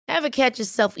Ever catch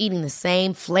yourself eating the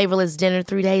same flavorless dinner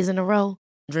 3 days in a row?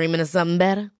 Dreaming of something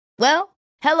better? Well,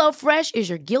 HelloFresh is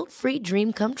your guilt-free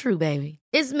dream come true, baby.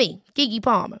 It's me, Keke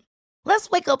Palmer. Let's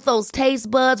wake up those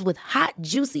taste buds with hot,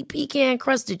 juicy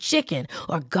pecan-crusted chicken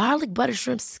or garlic butter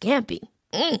shrimp scampi.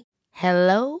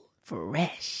 Hello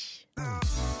Fresh.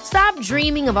 Stop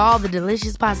dreaming of all the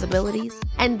delicious possibilities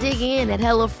and dig in at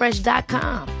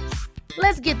HelloFresh.com.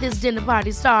 Let's get this dinner party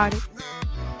started.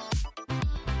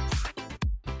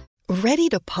 Ready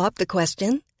to pop the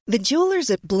question? The jewelers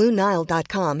at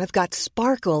BlueNile.com have got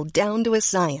sparkle down to a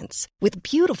science with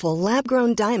beautiful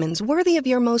lab-grown diamonds worthy of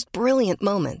your most brilliant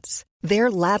moments.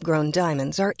 Their lab-grown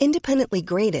diamonds are independently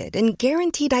graded and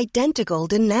guaranteed identical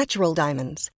to natural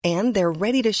diamonds, and they're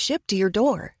ready to ship to your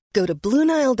door. Go to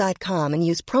BlueNile.com and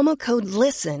use promo code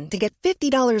LISTEN to get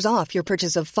 $50 off your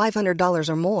purchase of $500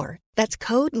 or more. That's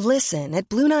code LISTEN at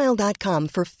BlueNile.com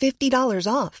for $50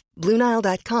 off.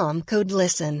 BlueNile.com, code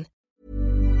LISTEN.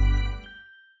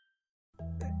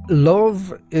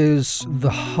 Love is the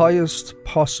highest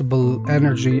possible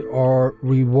energy or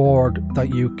reward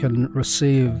that you can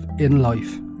receive in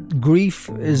life. Grief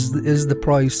is the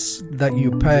price that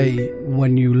you pay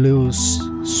when you lose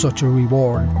such a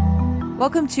reward.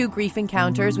 Welcome to Grief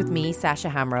Encounters with me, Sasha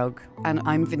Hamrogue. And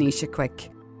I'm Venetia Quick.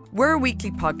 We're a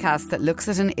weekly podcast that looks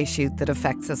at an issue that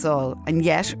affects us all and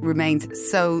yet remains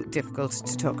so difficult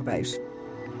to talk about.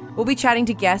 We'll be chatting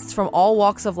to guests from all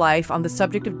walks of life on the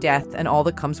subject of death and all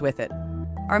that comes with it.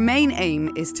 Our main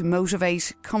aim is to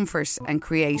motivate, comfort and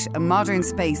create a modern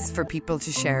space for people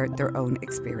to share their own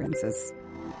experiences.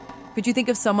 Could you think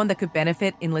of someone that could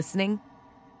benefit in listening?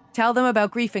 Tell them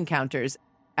about Grief Encounters,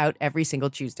 out every single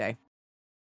Tuesday.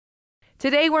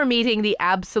 Today we're meeting the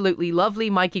absolutely lovely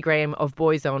Mikey Graham of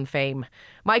Boyzone fame.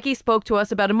 Mikey spoke to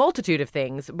us about a multitude of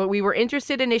things, but we were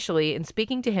interested initially in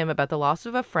speaking to him about the loss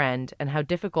of a friend and how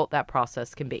difficult that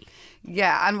process can be.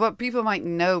 Yeah, and what people might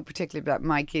know particularly about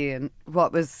Mikey and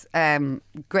what was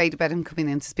great about him coming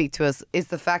in to speak to us is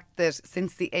the fact that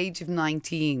since the age of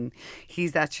 19,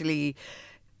 he's actually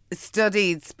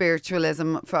studied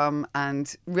spiritualism from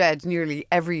and read nearly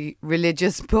every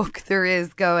religious book there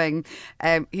is going.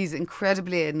 He's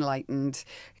incredibly enlightened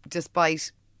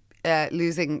despite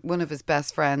losing one of his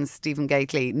best friends, Stephen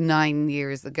Gately, 9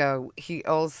 years ago. He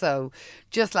also,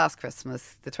 just last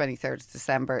Christmas, the 23rd of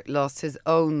December, lost his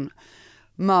own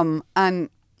mum. And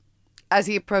as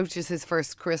he approaches his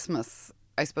first Christmas,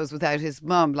 I suppose, without his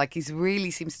mum, like he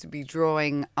really seems to be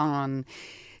drawing on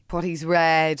what he's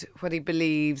read, what he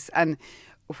believes, and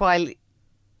while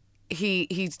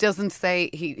he doesn't say,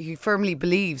 he firmly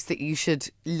believes that you should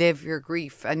live your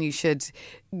grief and you should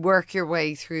work your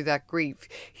way through that grief.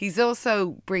 He's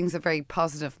also brings a very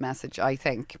positive message, I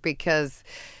think, because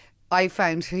I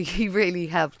found he really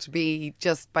helped me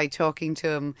just by talking to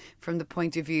him from the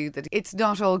point of view that it's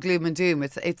not all gloom and doom.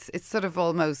 It's sort of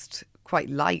almost quite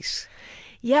light.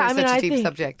 Yeah, I mean, I think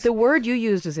subject. The word you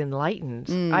used is enlightened.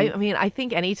 I mean, I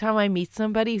think anytime I meet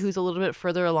somebody who's a little bit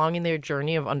further along in their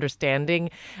journey of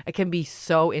understanding, it can be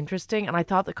so interesting. And I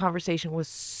thought the conversation was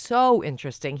so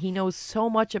interesting. He knows so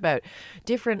much about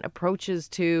different approaches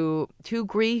to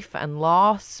grief and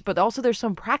loss, but also there's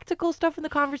some practical stuff in the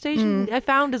conversation I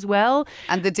found as well.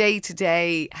 And the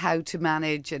day-to-day, how to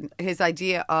manage, and his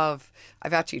idea of,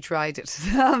 I've actually tried it,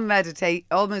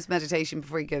 almost meditation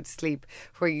before you go to sleep,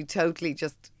 where you totally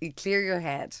you clear your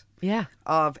head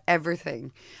of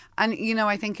everything. And, you know,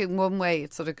 I think in one way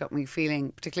it sort of got me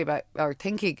feeling particularly about, or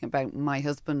thinking about my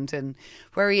husband and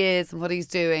where he is and what he's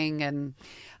doing. And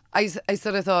I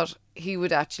sort of thought he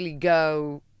would actually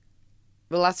go,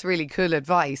 well, that's really cool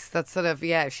advice. That's sort of,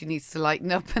 she needs to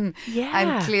lighten up and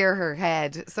clear her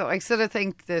head. So I sort of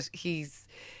think that he's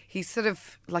sort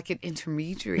of like an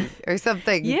intermediary or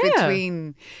something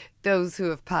between those who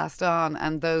have passed on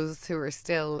and those who are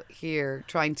still here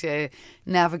trying to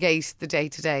navigate the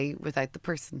day-to-day without the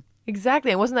person.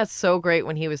 Exactly. And wasn't that so great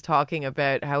when he was talking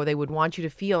about how they would want you to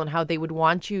feel and how they would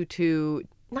want you to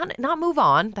not move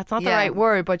on, that's not the right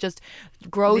word, but just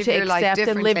grow to accept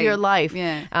and live your life.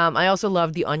 Yeah. I also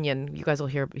love The Onion. You guys will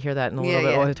hear that in a little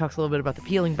bit. Oh, he talks a little bit about the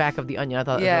peeling back of the onion. I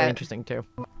thought that was really interesting too.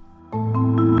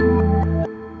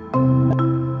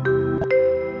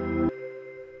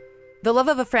 The love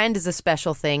of a friend is a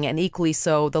special thing, and equally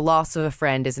so, the loss of a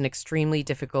friend is an extremely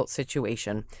difficult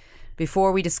situation.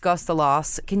 Before we discuss the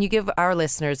loss, can you give our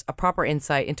listeners a proper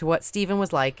insight into what Stephen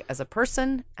was like as a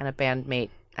person and a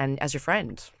bandmate and as your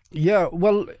friend? Yeah,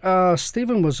 well,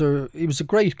 Stephen was a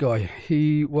great guy.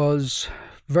 He was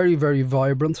very, very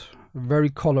vibrant,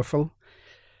 very colourful,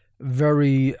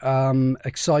 very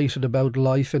excited about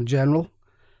life in general.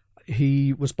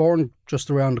 he was born just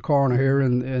around the corner here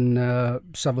in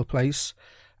Seville Place,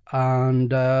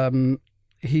 and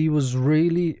he was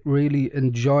really, really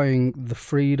enjoying the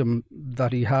freedom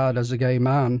that he had as a gay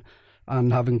man,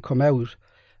 and having come out,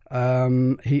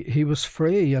 he was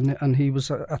free, and he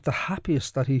was at the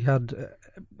happiest that he had,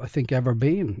 I think, ever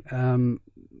been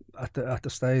at the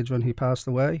stage when he passed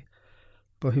away.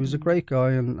 But he was a great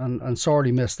guy, and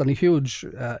sorely missed, and a huge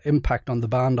impact on the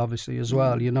band, obviously, as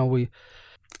well. You know,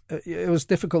 it was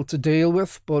difficult to deal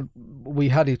with, but we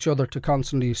had each other to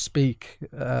constantly speak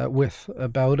with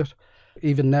about it.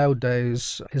 Even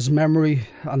nowadays, his memory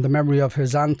and the memory of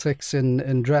his antics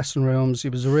in dressing rooms, he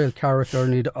was a real character,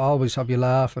 and he'd always have you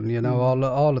laughing, you know,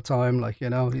 all the time. Like,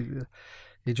 you know,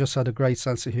 he just had a great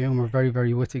sense of humour, very,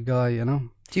 very witty guy, you know.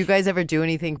 Do you guys ever do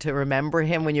anything to remember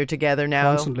him when you're together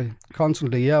now?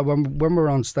 Constantly, yeah. When we're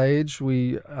on stage,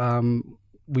 we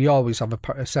always have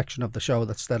a section of the show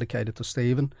that's dedicated to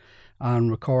Stephen,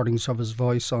 and recordings of his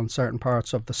voice on certain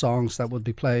parts of the songs that would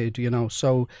be played, you know.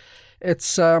 So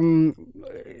it's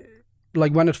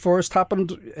like when it first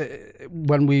happened,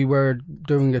 when we were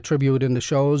doing a tribute in the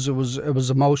shows, it was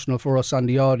emotional for us and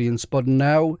the audience. But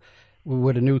now,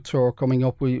 with a new tour coming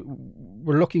up,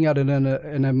 we're looking at it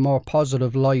in a more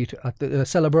positive light, at the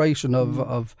celebration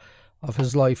of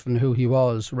his life and who he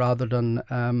was, rather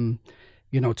than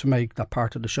you know, to make that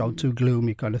part of the show too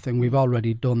gloomy kind of thing. We've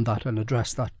already done that and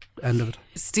addressed that end of it.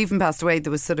 Stephen passed away.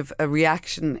 There was sort of a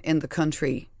reaction in the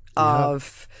country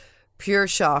of pure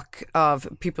shock, of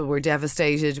people were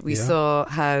devastated. We saw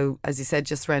how, as you said,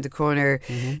 just around the corner,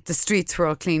 the streets were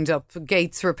all cleaned up,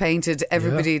 gates were painted,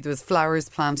 everybody, there was flowers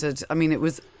planted. I mean, it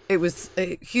was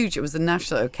huge. It was a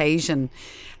national occasion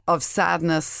of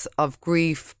sadness, of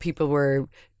grief.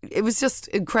 It was just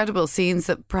incredible scenes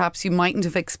that perhaps you mightn't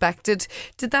have expected.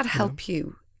 Did that help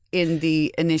you in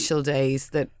the initial days,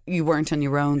 that you weren't on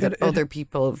your own, that other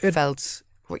people felt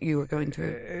what you were going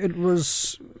through? It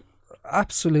was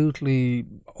absolutely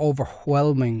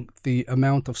overwhelming, the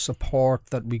amount of support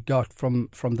that we got from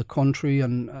the country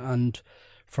and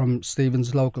from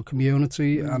Stephen's local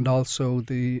community, and also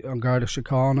the An Garda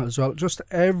Síochána as well. Just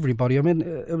everybody. I mean,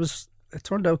 it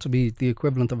turned out to be the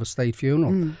equivalent of a state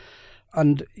funeral.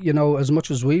 And, you know, as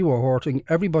much as we were hurting,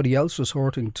 everybody else was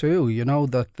hurting too. You know,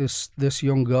 that this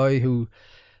young guy who,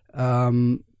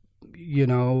 you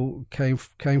know,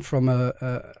 came from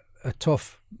a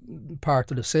tough part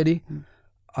of the city,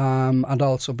 and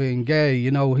also being gay,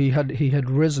 you know, he had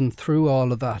risen through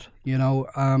all of that, you know.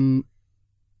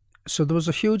 So there was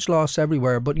a huge loss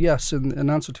everywhere. But yes, in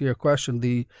answer to your question,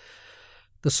 the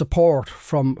support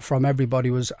from everybody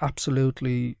was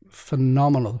absolutely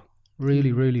phenomenal.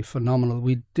 Really, really phenomenal.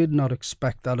 We did not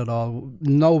expect that at all.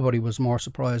 Nobody was more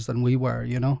surprised than we were,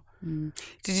 you know.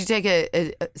 Did you take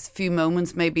a few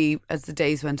moments, maybe as the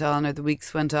days went on or the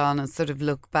weeks went on, and sort of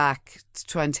look back to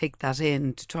try and take that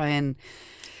in, to try and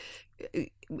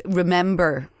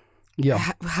remember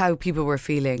how people were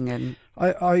feeling? And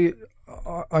I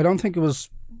don't think it was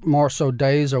more so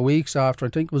days or weeks after. I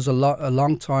think it was a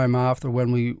long time after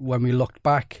when we looked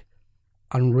back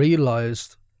and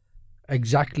realised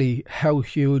exactly how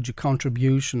huge a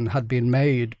contribution had been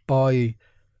made by,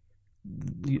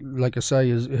 like I say,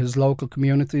 his local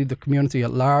community, the community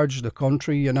at large, the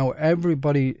country. You know,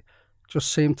 everybody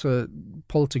just seemed to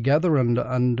pull together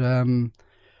and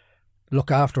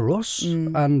look after us,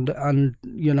 and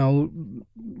you know,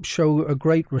 show a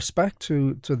great respect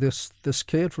to this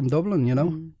kid from Dublin. You know.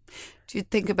 Do you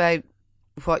think about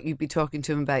what you'd be talking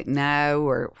to him about now,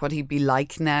 or what he'd be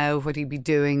like now, what he'd be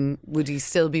doing? Would he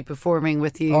still be performing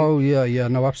with you? Oh yeah,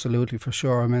 no, absolutely, for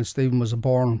sure. I mean, Stephen was a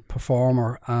born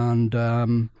performer, and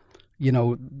you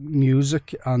know,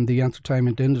 music and the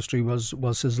entertainment industry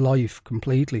was his life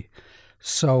completely.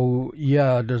 So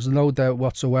yeah, there's no doubt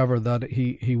whatsoever that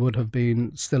he would have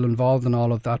been still involved in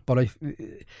all of that. But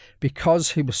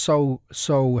because he was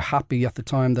so happy at the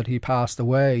time that he passed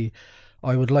away,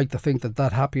 I would like to think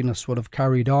that happiness would have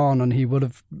carried on, and he would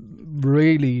have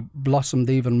really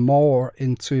blossomed even more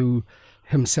into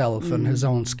himself and his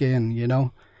own skin, you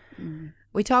know.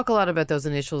 We talk a lot about those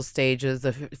initial stages,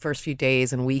 the first few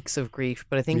days and weeks of grief,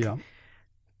 but I think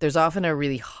there's often a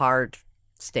really hard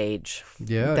stage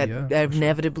that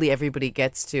inevitably everybody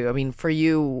gets to. I mean, for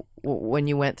you, when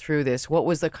you went through this, what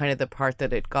was the kind of the part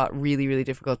that it got really, really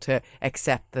difficult to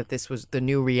accept that this was the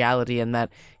new reality and that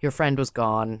your friend was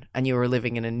gone and you were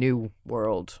living in a new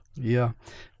world? Yeah,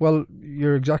 well,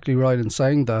 you're exactly right in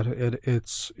saying that.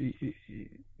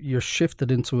 You're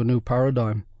shifted into a new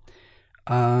paradigm,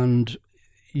 and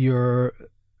you're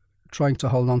trying to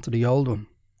hold on to the old one.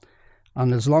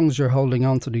 And as long as you're holding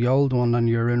on to the old one and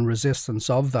you're in resistance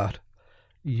of that,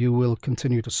 you will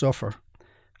continue to suffer.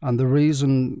 And the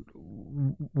reason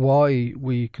why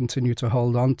we continue to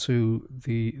hold on to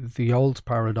the old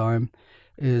paradigm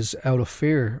is out of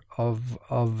fear of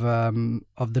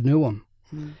the new one.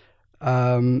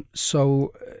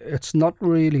 So it's not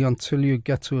really until you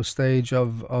get to a stage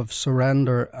of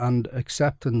surrender and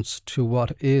acceptance to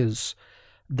what is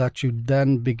that you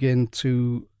then begin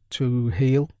to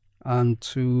heal and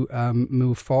to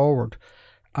move forward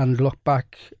and look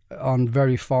back on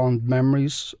very fond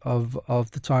memories of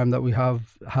the time that we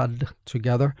have had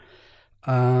together.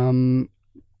 And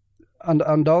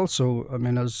also, I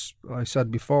mean, as I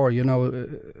said before, you know,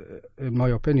 in my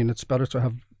opinion, it's better to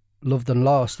have loved and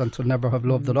lost than to never have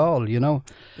loved at all, you know.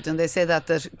 But don't they say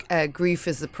that grief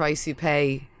is the price you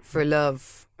pay for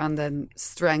love, and then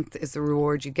strength is the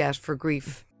reward you get for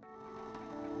grief?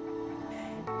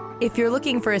 If you're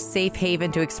looking for a safe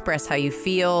haven to express how you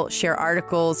feel, share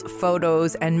articles,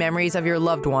 photos, and memories of your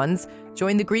loved ones,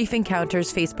 join the Grief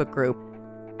Encounters Facebook group,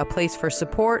 a place for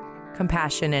support,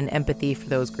 compassion, and empathy for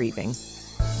those grieving.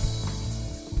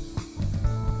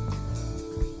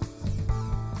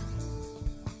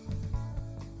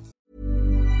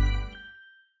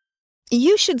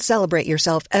 You should celebrate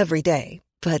yourself every day,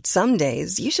 but some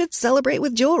days you should celebrate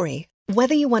with jewelry.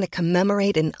 Whether you want to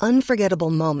commemorate an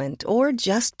unforgettable moment or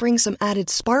just bring some added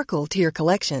sparkle to your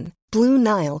collection, Blue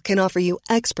Nile can offer you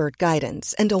expert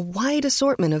guidance and a wide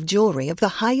assortment of jewelry of the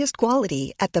highest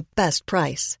quality at the best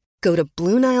price. Go to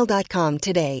BlueNile.com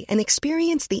today and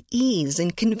experience the ease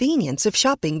and convenience of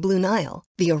shopping Blue Nile,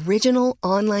 the original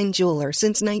online jeweler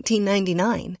since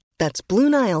 1999. That's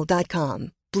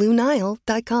BlueNile.com.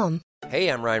 BlueNile.com. Hey,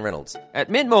 I'm Ryan Reynolds. At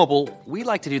Mint Mobile, we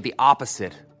like to do the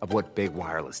opposite of what Big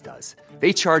Wireless does.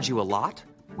 They charge you a lot,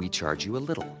 we charge you a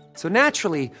little. So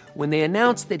naturally, when they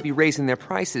announced they'd be raising their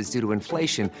prices due to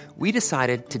inflation, we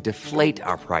decided to deflate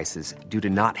our prices due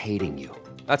to not hating you.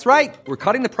 That's right. We're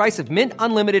cutting the price of Mint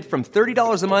Unlimited from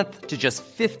 $30 a month to just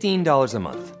 $15 a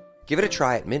month. Give it a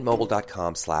try at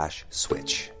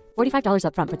mintmobile.com/switch. $45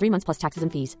 up front for 3 months plus taxes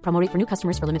and fees. Promo rate for new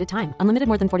customers for limited time. Unlimited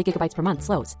more than 40 gigabytes per month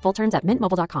slows. Full terms at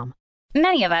mintmobile.com.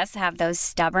 Many of us have those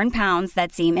stubborn pounds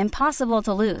that seem impossible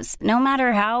to lose, no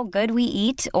matter how good we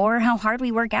eat or how hard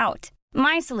we work out.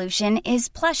 My solution is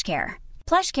PlushCare.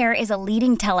 PlushCare is a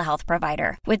leading telehealth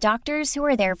provider with doctors who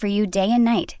are there for you day and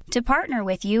night to partner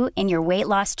with you in your weight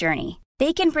loss journey.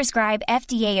 They can prescribe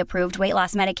FDA-approved weight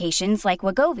loss medications like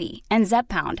Wegovy and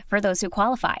Zepbound for those who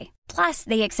qualify. Plus,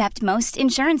 they accept most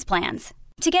insurance plans.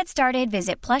 To get started,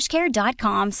 visit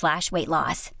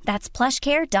plushcare.com/weightloss. That's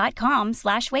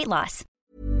plushcare.com/weightloss.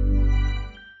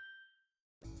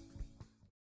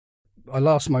 I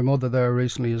lost my mother there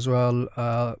recently as well,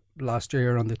 last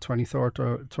year on the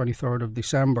 23rd of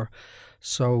December.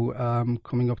 So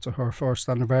coming up to her first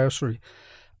anniversary.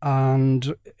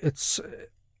 And it's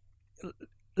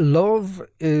love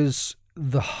is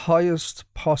the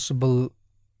highest possible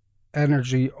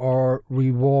energy or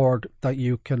reward that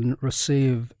you can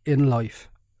receive in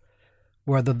life,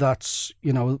 whether that's,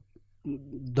 you know,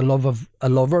 the love of a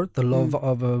lover, the love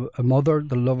of a mother,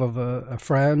 the love of a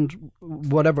friend,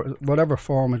 whatever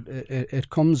form it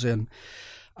comes in.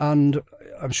 And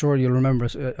I'm sure you'll remember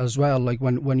as well, like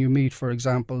when you meet, for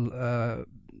example,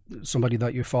 somebody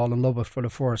that you fall in love with for the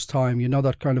first time, you know,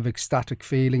 that kind of ecstatic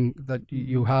feeling that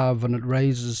you have, and it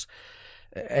raises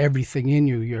everything in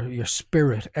you, your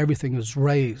spirit, everything is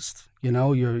raised, you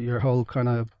know, your whole kind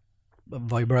of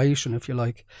vibration, if you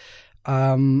like.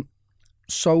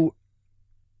 So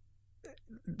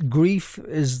grief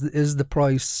is the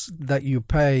price that you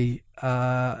pay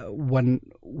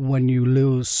when you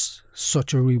lose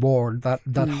such a reward, that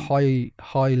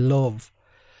high love.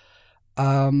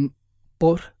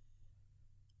 But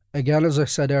again, as I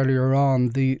said earlier on,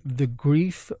 the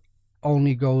grief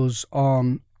only goes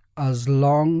on as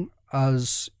long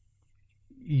as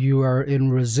you are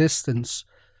in resistance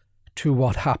to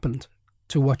what happened,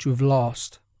 to what you've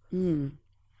lost. And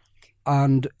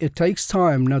it takes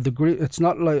time. Now, it's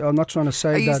not like, I'm not trying to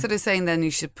say that... Are you sort of saying then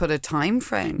you should put a time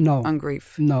frame on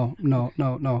grief? No.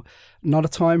 Not a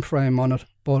time frame on it,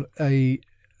 but a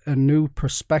new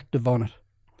perspective on it.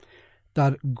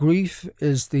 That grief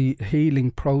is the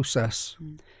healing process,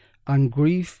 and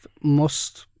grief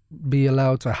must be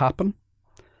allowed to happen.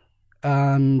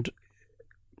 And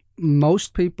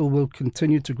most people will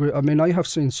continue to grieve. I mean, I have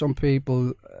seen some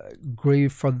people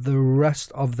grieve for the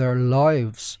rest of their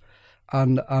lives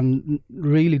and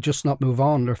really just not move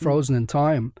on. They're frozen in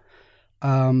time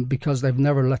because they've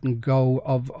never let go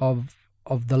of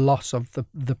the loss of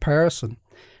the person.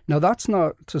 Now, that's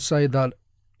not to say that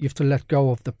you have to let go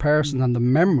of the person and the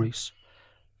memories,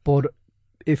 but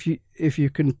if you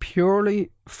can purely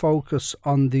focus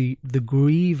on the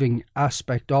grieving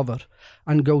aspect of it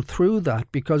and go through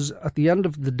that, because at the end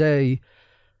of the day,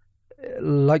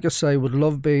 like I say, with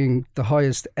love being the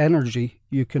highest energy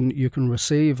you can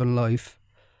receive in life,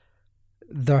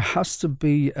 there has to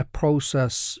be a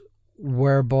process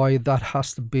whereby that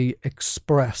has to be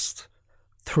expressed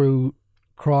through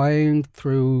crying,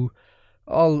 through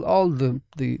all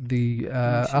the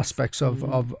aspects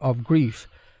of grief.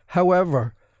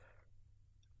 However,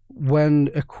 when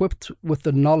equipped with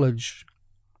the knowledge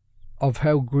of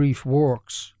how grief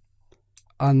works,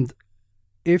 and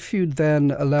if you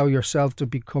then allow yourself to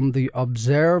become the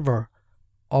observer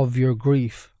of your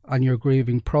grief and your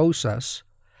grieving process,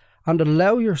 and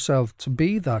allow yourself to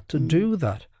be that, to do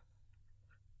that,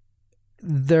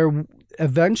 there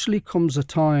eventually comes a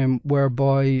time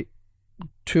whereby,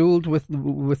 tooled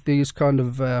with these kind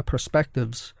of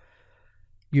perspectives,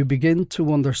 you begin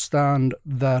to understand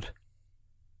that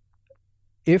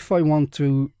if I want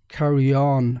to carry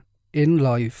on in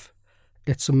life,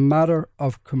 it's a matter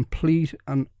of complete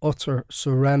and utter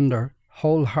surrender,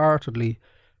 wholeheartedly,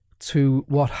 to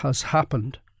what has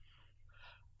happened.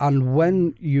 And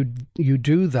when you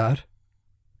do that,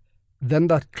 then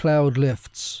that cloud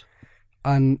lifts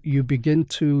and you begin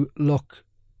to look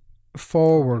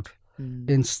forward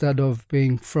instead of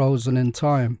being frozen in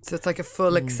time. So it's like a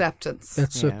full acceptance.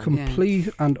 It's a complete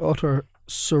and utter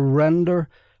surrender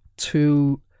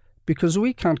to, because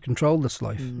we can't control this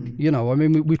life. You know, I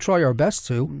mean, we try our best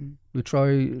to. We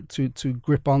try to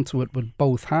grip onto it with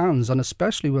both hands, and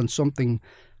especially when something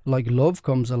like love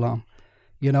comes along.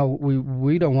 You know,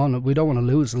 we don't want to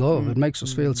lose love. It makes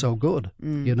us feel so good,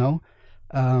 you know,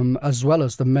 as well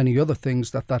as the many other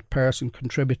things that person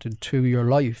contributed to your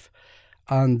life.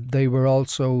 And they were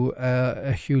also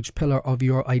a huge pillar of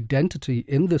your identity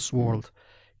in this world,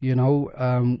 you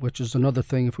know, which is another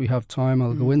thing, if we have time,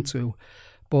 I'll go into.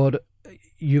 But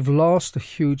you've lost a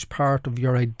huge part of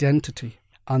your identity.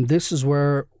 And this is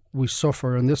where we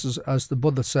suffer. And this is, as the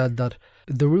Buddha said, that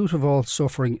the root of all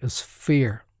suffering is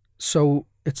fear. So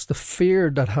it's the fear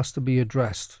that has to be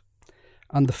addressed.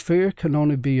 And the fear can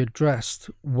only be addressed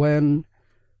when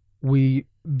we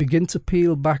begin to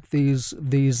peel back these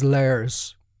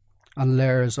layers and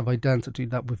layers of identity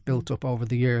that we've built up over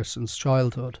the years since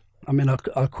childhood. I mean,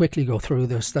 I'll quickly go through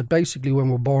this, that basically when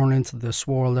we're born into this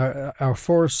world, our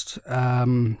first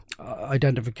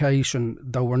identification,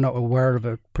 though we're not aware of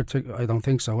it, I don't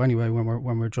think so anyway,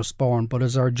 when we're just born, but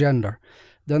is our gender.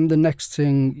 Then the next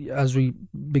thing, as we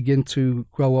begin to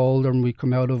grow older and we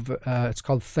come out of, it's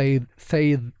called Theta,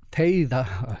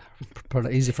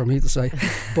 probably easy for me to say,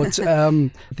 but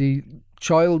the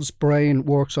child's brain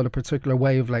works on a particular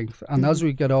wavelength, and as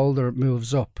we get older, it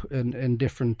moves up in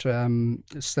different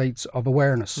states of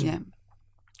awareness. Yeah.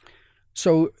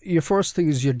 So your first thing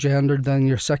is your gender, then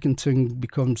your second thing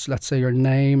becomes, let's say, your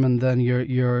name, and then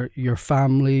your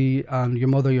family and your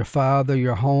mother, your father,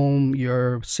 your home,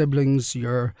 your siblings,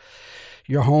 your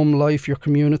home life, your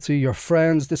community, your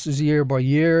friends. This is year by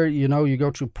year. You know, you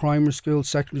go through primary school,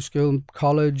 secondary school,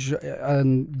 college,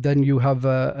 and then you have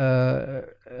a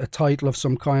title of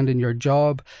some kind in your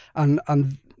job. And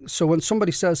so when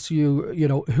somebody says to you, you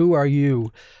know, who are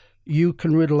you? You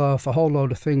can riddle off a whole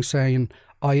load of things saying,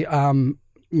 I am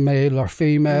male or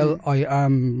female, I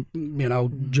am, you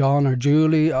know, John or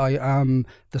Julie, I am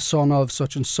the son of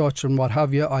such and such and what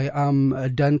have you, I am a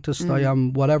dentist, I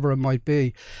am whatever it might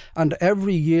be. And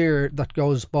every year that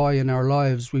goes by in our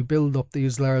lives, we build up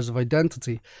these layers of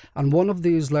identity. And one of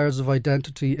these layers of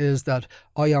identity is that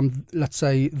I am, let's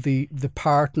say, the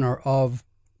partner of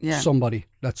somebody,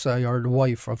 let's say, or the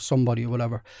wife of somebody or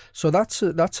whatever. So that's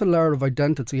a layer of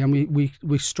identity, and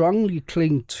we strongly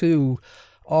cling to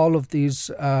all of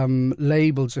these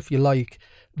labels, if you like,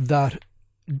 that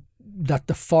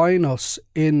define us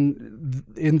in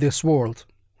this world,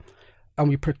 and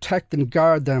we protect and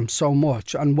guard them so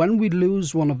much. And when we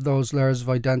lose one of those layers of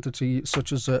identity,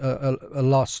 such as a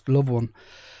lost loved one,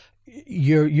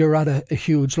 you're at a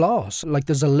huge loss. Like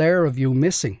there's a layer of you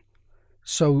missing.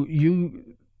 So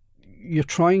you're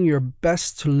trying your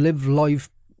best to live life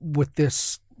with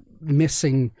this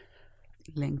missing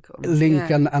link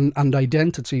and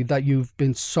identity that you've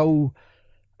been so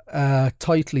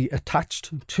tightly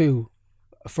attached to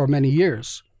for many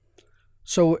years.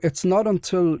 So it's not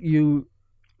until you,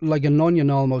 like an onion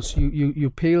almost, you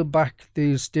peel back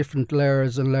these different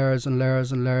layers and layers and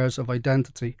layers and layers of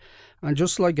identity. And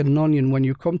just like an onion, when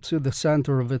you come to the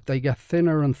centre of it, they get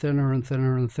thinner and thinner and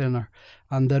thinner and thinner.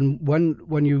 And then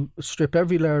when you strip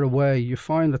every layer away, you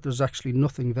find that there's actually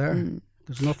nothing there.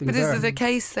 There's nothing there. But is it the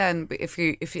case then, if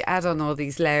you add on all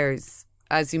these layers,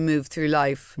 as you move through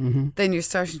life, Mm-hmm. then you're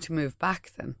starting to move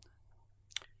back then.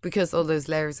 Because all those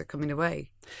layers are coming away.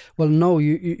 Well, no,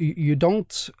 you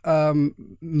don't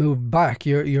move back.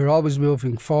 You're always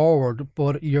moving forward,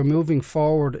 but you're moving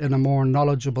forward in a more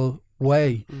knowledgeable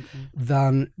way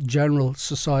than general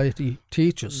society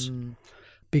teaches.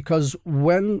 Because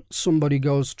when somebody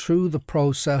goes through the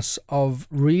process of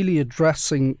really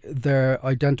addressing their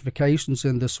identifications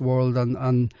in this world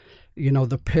and you know,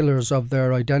 the pillars of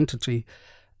their identity,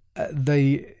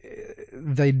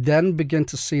 they then begin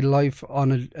to see life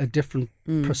on a different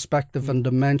perspective and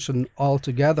dimension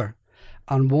altogether,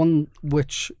 and one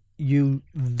which you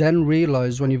then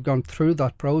realise when you've gone through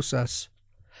that process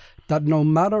that no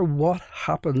matter what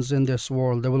happens in this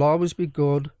world, there will always be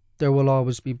good, there will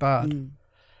always be bad.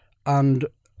 And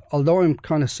although I'm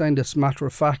kind of saying this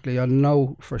matter-of-factly, I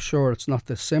know for sure it's not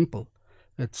this simple.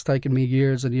 It's taken me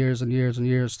years and years and years and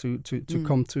years to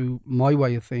come to my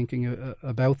way of thinking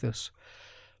about this.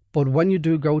 But when you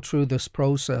do go through this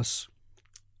process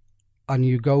and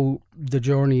you go the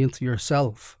journey into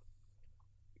yourself,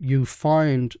 you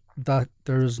find that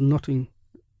there is nothing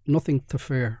to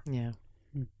fear. Yeah.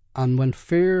 And when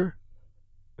fear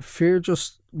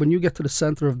just, when you get to the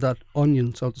centre of that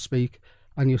onion, so to speak,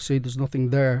 and you see there's nothing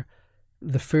there,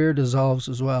 the fear dissolves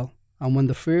as well. And when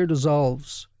the fear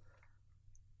dissolves,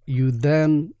 you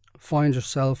then find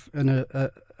yourself in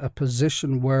a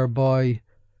position whereby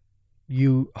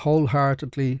you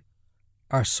wholeheartedly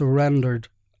are surrendered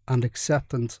and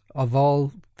acceptant of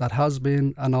all that has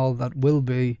been and all that will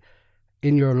be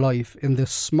in your life in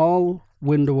this small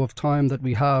window of time that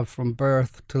we have from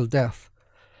birth till death.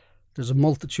 There's a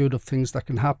multitude of things that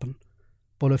can happen.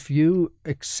 But if you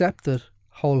accept it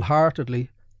wholeheartedly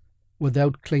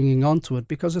without clinging onto it,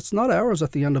 because it's not ours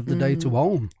at the end of the day to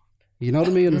own. You know what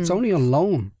I mean? It's only on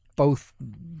loan, both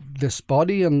this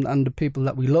body and the people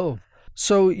that we love.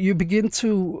 So you begin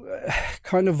to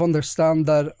kind of understand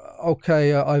that,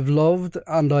 okay, I've loved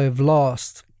and I've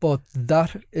lost, but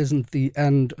that isn't the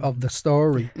end of the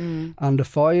story. And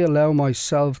if I allow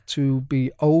myself to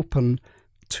be open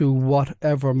to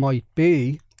whatever might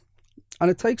be, and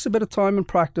it takes a bit of time and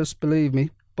practice, believe me,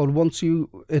 but once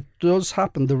it does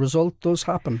happen, the result does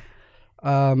happen,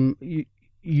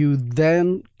 you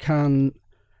then can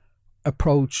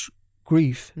approach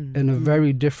grief in a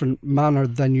very different manner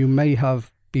than you may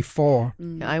have before.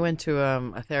 I went to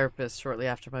a therapist shortly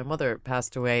after my mother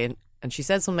passed away, and she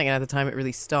said something, and at the time it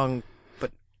really stung,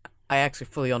 but I actually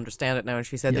fully understand it now. And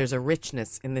she said there's a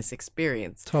richness in this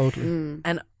experience. Totally.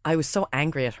 And I was so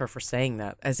angry at her for saying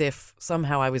that, as if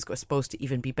somehow I was supposed to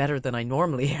even be better than I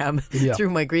normally am through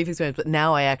my grief experience. But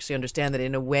now I actually understand that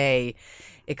in a way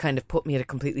it kind of put me at a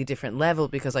completely different level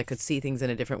because I could see things in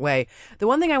a different way. The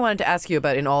one thing I wanted to ask you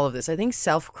about in all of this, I think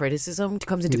self-criticism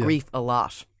comes into grief a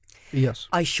lot. Yes.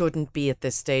 I shouldn't be at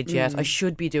this stage yet. I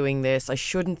should be doing this. I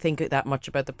shouldn't think that much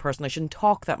about the person. I shouldn't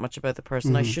talk that much about the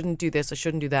person. I shouldn't do this. I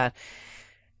shouldn't do that.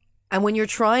 And when you're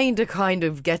trying to kind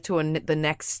of get to the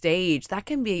next stage, that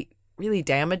can be really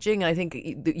damaging. I think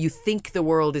you think the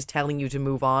world is telling you to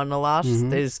move on a lot.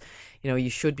 There's, you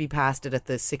should be past it at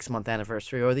the 6-month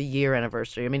anniversary or the year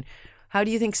anniversary. I mean, how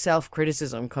do you think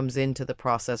self-criticism comes into the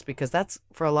process? Because that's,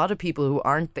 for a lot of people who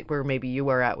aren't where maybe you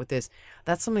are at with this,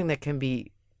 that's something that can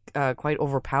be quite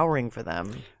overpowering for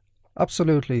them.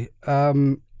 Absolutely.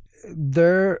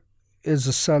 There is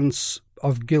a sense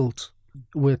of guilt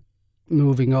with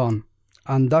moving on,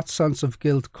 and that sense of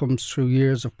guilt comes through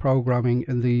years of programming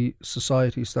in the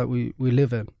societies that we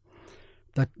live in.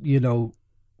 That,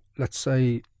 let's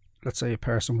say a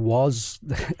person was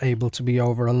able to be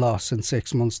over a loss in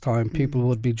 6 months' time, people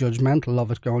would be judgmental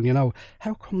of it, going,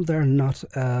 how come they're not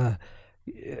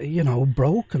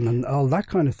broken and all that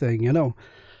kind of thing, and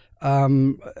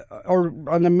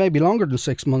then maybe longer than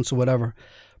 6 months or whatever.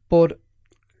 But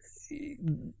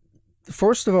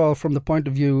first of all, from the point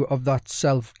of view of that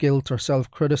self-guilt or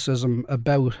self-criticism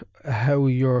about how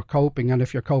you're coping, and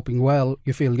if you're coping well,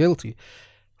 you feel guilty.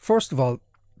 First of all,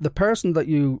 the person that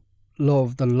you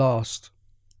loved and lost,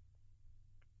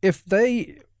 if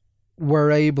they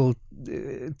were able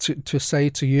to say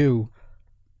to you,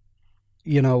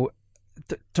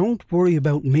 don't worry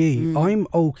about me. I'm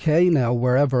okay now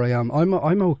wherever I am.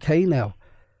 I'm okay now.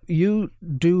 You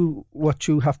do what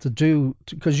you have to do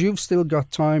because you've still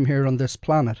got time here on this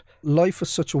planet. Life is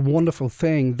such a wonderful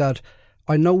thing that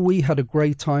I know we had a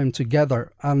great time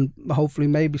together, and hopefully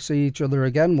maybe see each other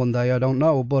again one day. I don't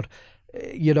know. But,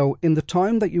 in the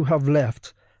time that you have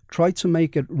left, try to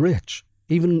make it rich,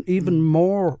 even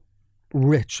more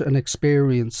rich and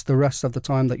experience the rest of the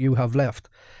time that you have left.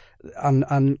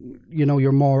 and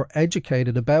you're more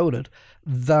educated about it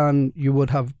than you would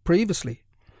have previously.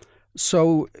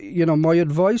 So, my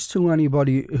advice to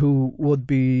anybody who would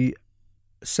be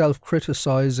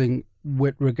self-criticizing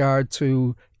with regard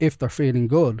to if they're feeling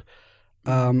good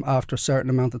after a certain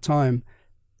amount of time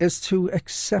is to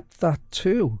accept that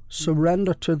too,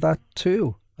 surrender to that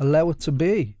too, allow it to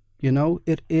be.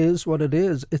 It is what it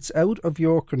is. It's out of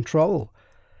your control.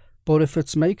 But if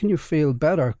it's making you feel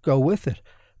better, go with it.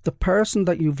 The person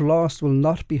that you've lost will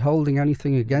not be holding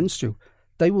anything against you.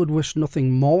 They would wish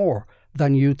nothing more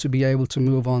than you to be able to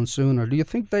move on sooner. Do you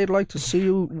think they'd like to see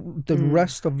you the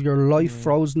rest of your life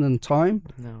frozen in time?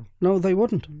 No, they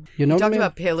wouldn't. You talked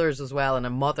about pillars as well, and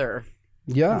a mother.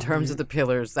 Yeah. In terms of the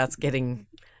pillars, that's getting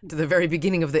to the very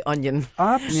beginning of the onion.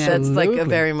 Absolutely. That's like a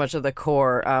very much of the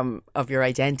core of your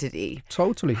identity.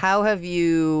 Totally. How have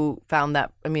you found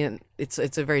that? I mean, it's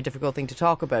a very difficult thing to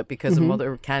talk about because a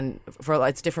mother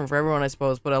it's different for everyone, I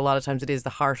suppose, but a lot of times it is the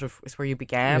heart of it's where you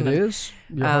began. It is.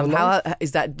 How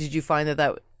is that? Did you find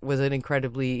that was an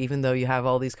incredibly, even though you have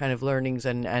all these kind of learnings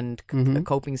and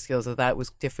coping skills, that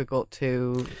was difficult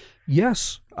to?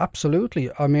 Yes, absolutely.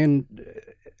 I mean,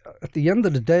 at the end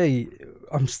of the day,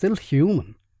 I'm still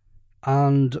human.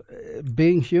 And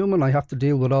being human, I have to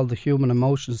deal with all the human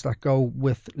emotions that go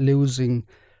with losing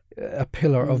a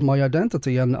pillar of my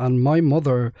identity. And my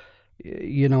mother,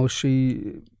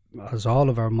 she, as all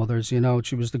of our mothers,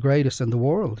 she was the greatest in the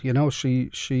world.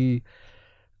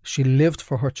 She lived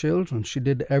for her children. She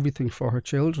did everything for her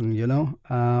children,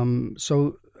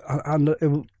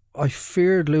 I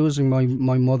feared losing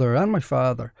my mother and my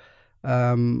father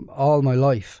all my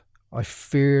life. I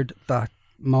feared that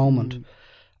moment.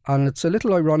 And it's a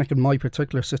little ironic in my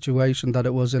particular situation that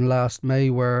it was in last May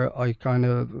where I kind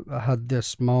of had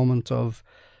this moment of,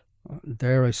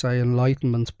 dare I say,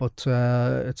 enlightenment, but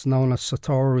it's known as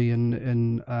Satori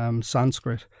in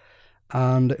Sanskrit.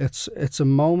 And it's a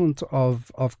moment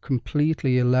of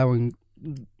completely allowing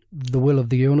the will of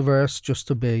the universe just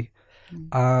to be.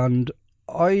 And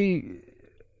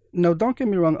don't get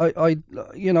me wrong,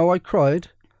 I cried.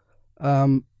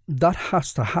 That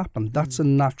has to happen. That's a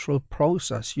natural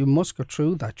process. You must go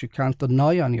through that. You can't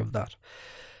deny any of that.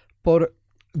 But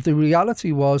the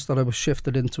reality was that I was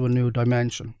shifted into a new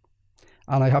dimension.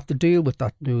 And I have to deal with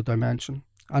that new dimension.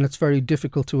 And it's very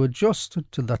difficult to adjust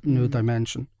to that new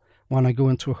dimension. When I go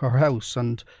into her house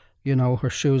and, her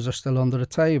shoes are still under the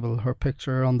table, her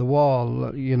picture on the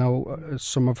wall,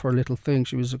 some of her little things.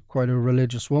 She was quite a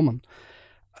religious woman.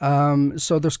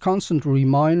 So there's constant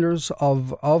reminders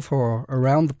of her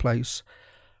around the place.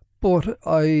 But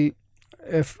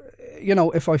if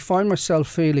I find myself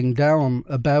feeling down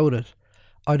about it,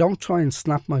 I don't try and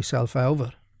snap myself out of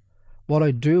it. What I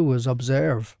do is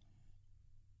observe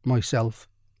myself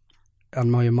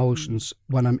and my emotions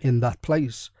when I'm in that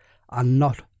place and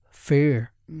not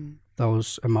fear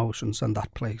those emotions and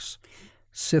that place.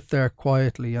 Sit there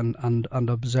quietly and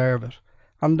observe it.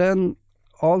 And then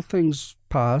all things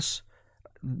pass,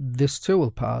 this too will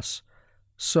pass.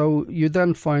 So you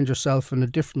then find yourself in a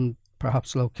different,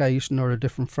 perhaps, location or a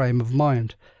different frame of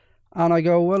mind. And I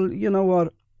go, well, you know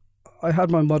what? I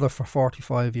had my mother for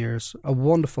 45 years, a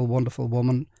wonderful, wonderful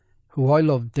woman who I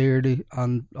loved dearly,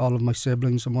 and all of my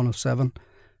siblings. I'm one of 7,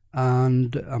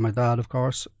 and my dad, of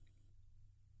course.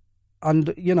 And,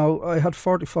 I had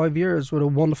 45 years with a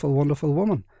wonderful, wonderful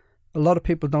woman. A lot of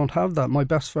people don't have that. My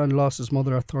best friend lost his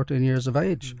mother at 13 years of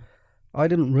age. I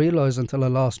didn't realise until I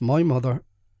lost my mother,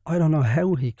 I don't know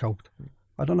how he coped.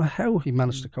 I don't know how he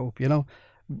managed to cope, Now,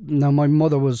 my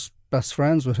mother was best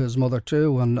friends with his mother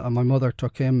too, and my mother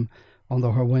took him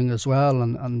under her wing as well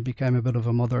and became a bit of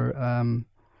a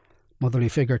motherly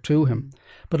figure to him.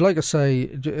 But like I say,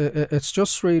 it's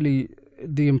just really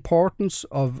the importance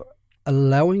of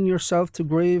allowing yourself to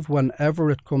grieve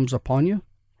whenever it comes upon you.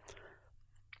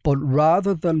 But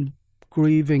rather than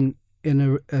grieving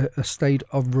in a state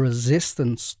of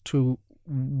resistance to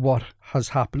what has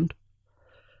happened,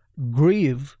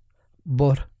 grieve,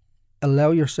 but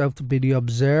allow yourself to be the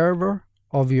observer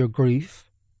of your grief.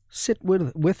 Sit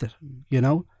with it,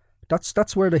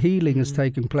 That's where the healing is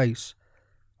taking place.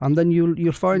 And then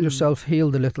you'll find yourself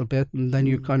healed a little bit, and then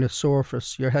you kind of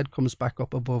surface, your head comes back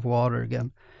up above water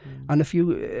again. And if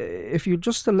you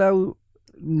just allow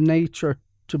nature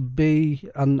to be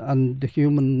and the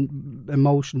human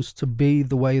emotions to be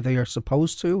the way they are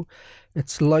supposed to,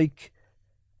 it's like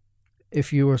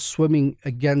if you are swimming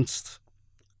against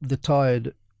the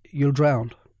tide, you'll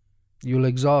drown. You'll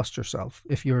exhaust yourself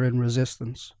if you're in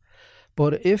resistance.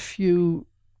 But if you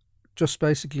just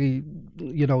basically,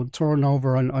 turn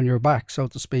over on your back, so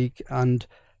to speak, and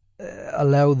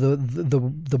allow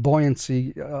the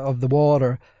buoyancy of the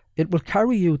water, it will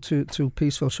carry you to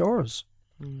peaceful shores.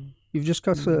 You've just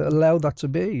got to allow that to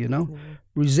be, you know.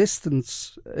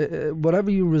 Resistance,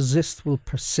 whatever you resist will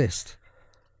persist,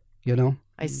 you know.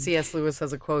 C.S. Lewis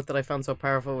has a quote that I found so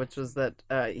powerful, which was that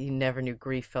he never knew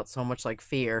grief felt so much like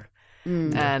fear.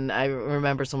 And I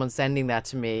remember someone sending that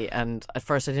to me, and at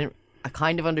first I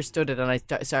kind of understood it, and I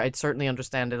certainly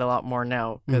understand it a lot more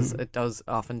now, because it does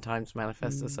oftentimes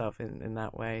manifest itself in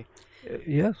that way.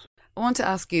 Yes. I want to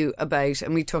ask you about,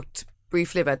 and we talked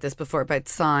briefly about this before, about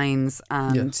signs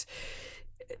and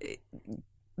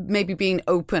maybe being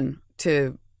open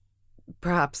to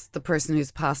perhaps the person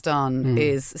who's passed on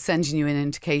is sending you an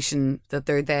indication that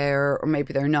they're there, or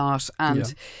maybe they're not.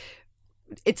 And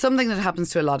it's something that happens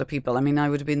to a lot of people. I mean, I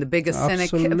would have been the biggest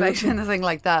cynic about anything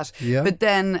like that. Yeah. But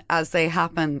then as they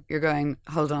happen, you're going,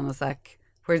 hold on a sec.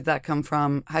 Where did that come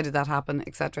from? How did that happen?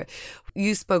 Etc.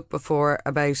 You spoke before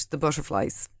about the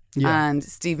butterflies. And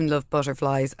Stephen loved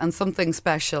butterflies, and something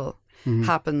special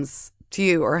happens to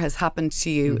you, or has happened to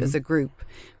you as a group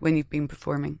when you've been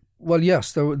performing. Well,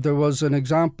 yes, there was an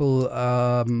example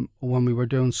when we were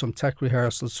doing some tech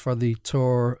rehearsals for the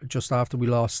tour just after we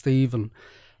lost Stephen,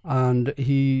 and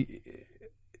he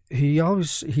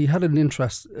had an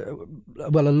interest, a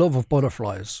love of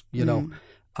butterflies, you know.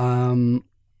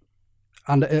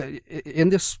 And in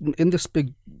this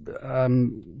big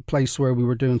place where we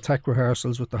were doing tech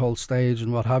rehearsals with the whole stage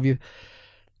and what have you,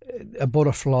 a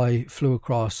butterfly flew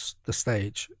across the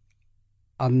stage.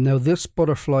 And now this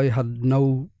butterfly had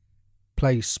no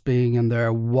place being in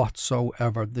there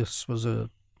whatsoever. This was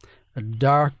a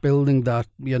dark building that,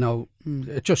 you know,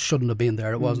 it just shouldn't have been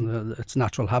there. It wasn't its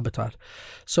natural habitat.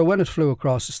 So when it flew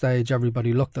across the stage,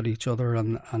 everybody looked at each other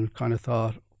and kind of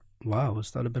thought, wow, is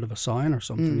that a bit of a sign or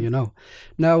something, you know?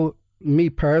 Now,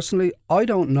 me personally, I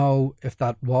don't know if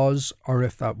that was or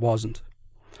if that wasn't.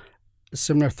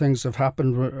 Similar things have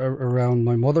happened around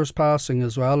my mother's passing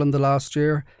as well in the last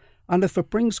year. And if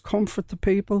it brings comfort to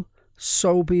people,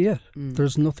 so be it.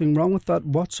 There's nothing wrong with that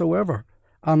whatsoever.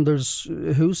 And there's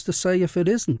who's to say if it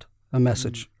isn't a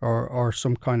message or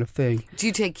some kind of thing. Do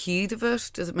you take heed of it?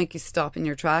 Does it make you stop in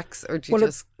your tracks, or do you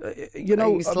are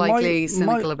you slightly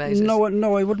cynical about it? No,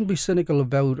 I wouldn't be cynical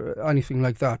about anything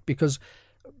like that, because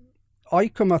I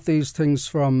come at these things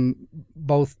from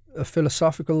both a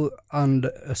philosophical and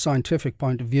a scientific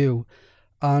point of view.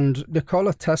 And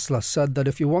Nikola Tesla said that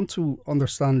if you want to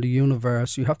understand the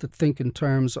universe, you have to think in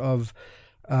terms of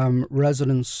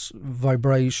resonance,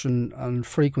 vibration, and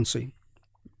frequency.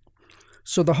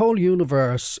 So the whole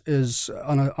universe is,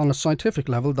 on a scientific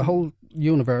level, the whole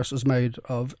universe is made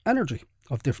of energy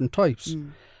of different types.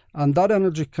 And that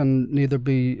energy can neither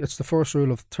be, it's the first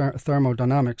rule of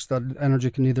thermodynamics, that energy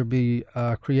can neither be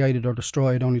created or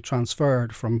destroyed, only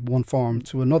transferred from one form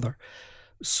to another.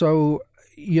 So,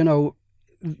 you know,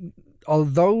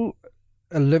 although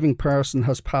a living person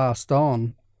has passed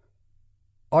on,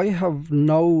 I have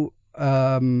no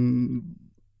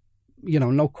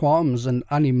qualms in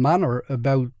any manner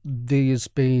about these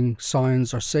being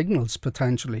signs or signals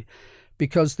potentially,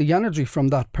 because the energy from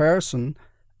that person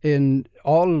in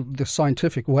all the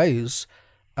scientific ways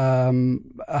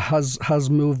has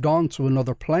moved on to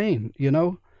another plane, you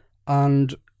know,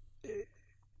 and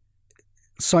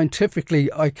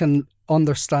scientifically I can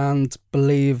understand,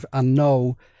 believe and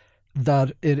know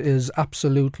that it is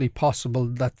absolutely possible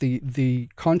that the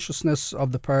consciousness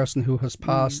of the person who has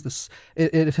passed this,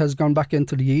 it has gone back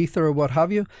into the ether or what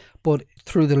have you, but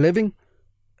through the living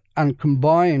and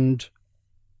combined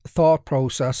thought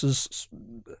processes,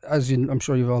 I'm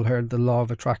sure you've all heard the law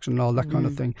of attraction and all that kind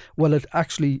of thing. Well, it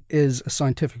actually is a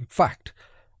scientific fact,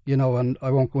 you know, and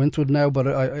I won't go into it now, but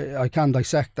I can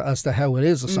dissect as to how it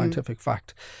is a scientific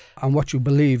fact, and what you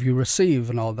believe you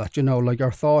receive and all that, you know, like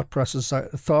our thought processes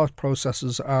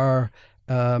are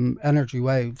energy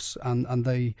waves, and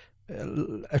they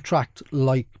attract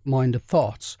like-minded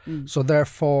thoughts. So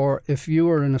therefore, if you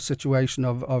are in a situation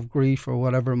of grief or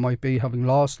whatever it might be, having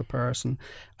lost a person,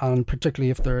 and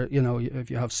particularly if they're, you know, if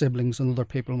you have siblings and other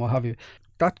people and what have you,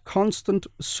 that constant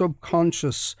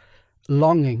subconscious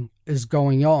longing is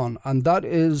going on, and that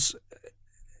is,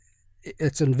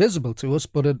 it's invisible to us,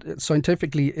 but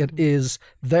scientifically it is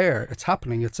there, it's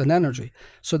happening, it's an energy.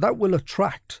 So that will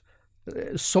attract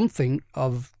something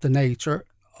of the nature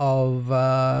of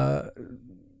a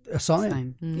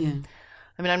sign. Yeah.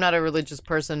 I mean, I'm not a religious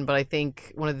person, but I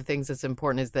think one of the things that's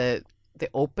important is the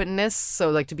openness.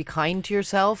 So like to be kind to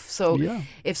yourself. So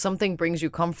if something brings you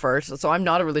comfort, so I'm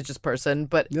not a religious person,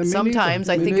 but sometimes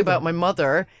I think about my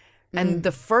mother, and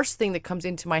the first thing that comes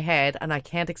into my head, and I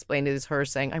can't explain it, is her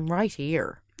saying, I'm right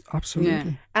here.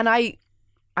 Absolutely. And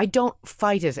I don't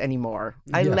fight it anymore.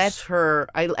 I Yes. let her,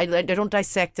 I don't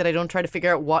dissect it. I don't try to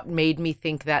figure out what made me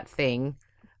think that thing.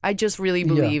 I just really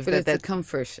believe But that it's a that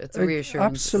comfort. It's a reassurance.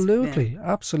 Absolutely,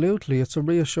 absolutely. It's a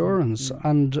reassurance.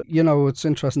 And, you know, it's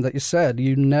interesting that you said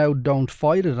you now don't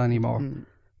fight it anymore,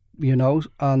 you know,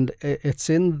 and it's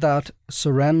in that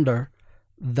surrender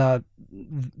that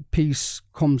peace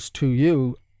comes to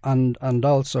you and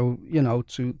also, you know,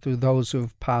 to those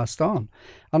who've passed on.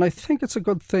 And I think it's a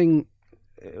good thing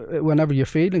whenever you're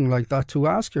feeling like that to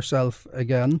ask yourself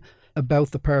again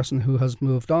about the person who has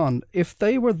moved on. If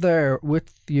they were there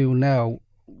with you now,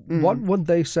 what would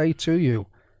they say to you?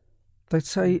 They'd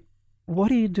say,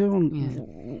 what are you doing?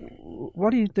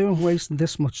 What are you doing wasting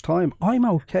this much time? I'm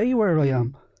okay where I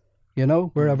am, you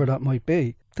know, wherever that might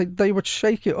be. They would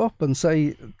shake you up and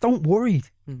say, don't worry,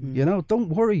 you know, don't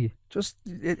worry. Just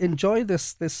enjoy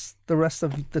the rest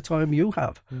of the time you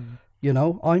have. You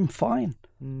know, I'm fine.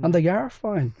 And they are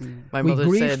fine. My We mother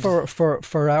grieve said,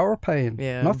 for our pain,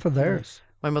 Yeah. not for theirs.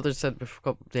 my mother said a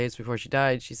couple of days before she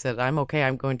died, she said, I'm okay,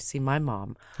 I'm going to see my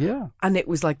mom. Yeah. And it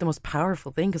was like the most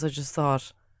powerful thing because I just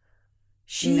thought,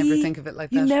 You never think of it like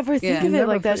that. You never think Yeah. of it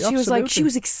like that. She was like, Absolutely. she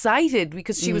was excited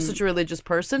because she was such a religious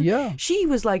person. Yeah. She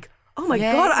was like, oh my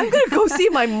Yeah. God, I'm going to go see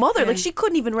my mother. Like she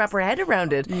couldn't even wrap her head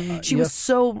around it. She was Yes.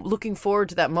 so looking forward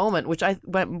to that moment, which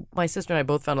my sister and I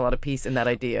both found a lot of peace in that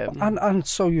idea. And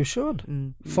so you should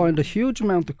find a huge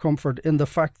amount of comfort in the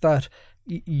fact that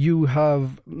you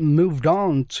have moved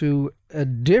on to a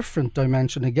different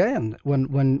dimension again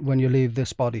when you leave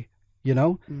this body, you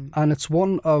know, and it's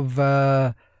one of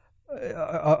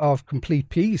complete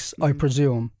peace, I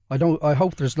presume. I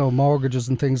hope there's no mortgages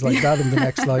and things like that in the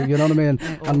next life, you know what I mean?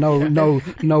 And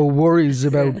no worries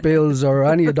about bills or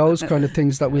any of those kind of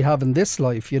things that we have in this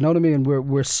life, you know what I mean?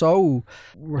 We're so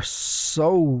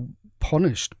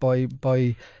punished by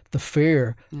the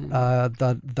fear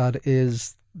that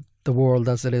is the world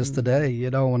as it is today,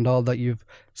 you know, and all that you've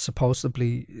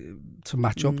supposedly to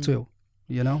match up to,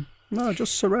 you know? No,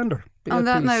 just surrender. Be On at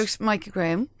that peace. note, Micah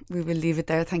Graham, we will leave it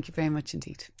there. Thank you very much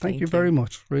indeed. Thank you very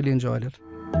much. Really enjoyed it.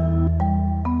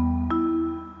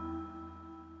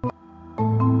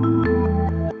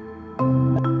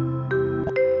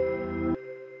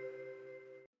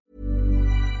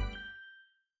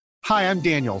 Hi, I'm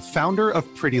Daniel, founder of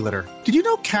Pretty Litter. Did you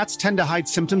know cats tend to hide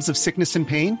symptoms of sickness and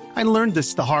pain? I learned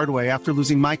this the hard way after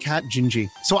losing my cat, Gingy.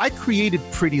 So I created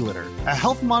Pretty Litter, a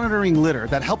health monitoring litter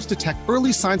that helps detect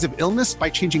early signs of illness by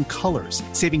changing colors,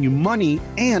 saving you money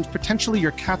and potentially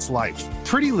your cat's life.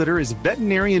 Pretty Litter is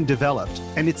veterinarian developed,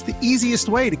 and it's the easiest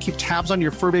way to keep tabs on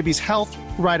your fur baby's health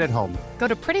right at home. Go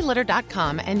to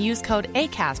prettylitter.com and use code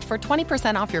ACAST for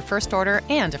 20% off your first order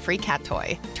and a free cat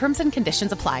toy. Terms and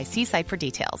conditions apply. See site for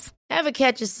details. Ever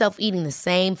catch yourself eating the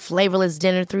same flavorless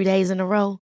dinner 3 days in a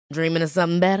row? Dreaming of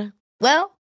something better?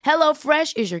 Well,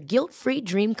 HelloFresh is your guilt-free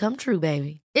dream come true,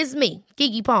 baby. It's me,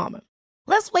 Keke Palmer.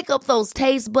 Let's wake up those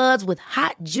taste buds with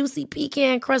hot, juicy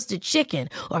pecan-crusted chicken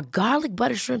or garlic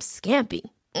butter shrimp scampi.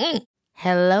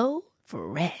 Hello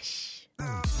Fresh.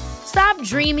 Stop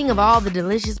dreaming of all the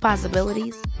delicious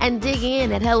possibilities and dig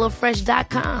in at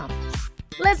HelloFresh.com.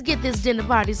 Let's get this dinner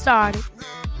party started.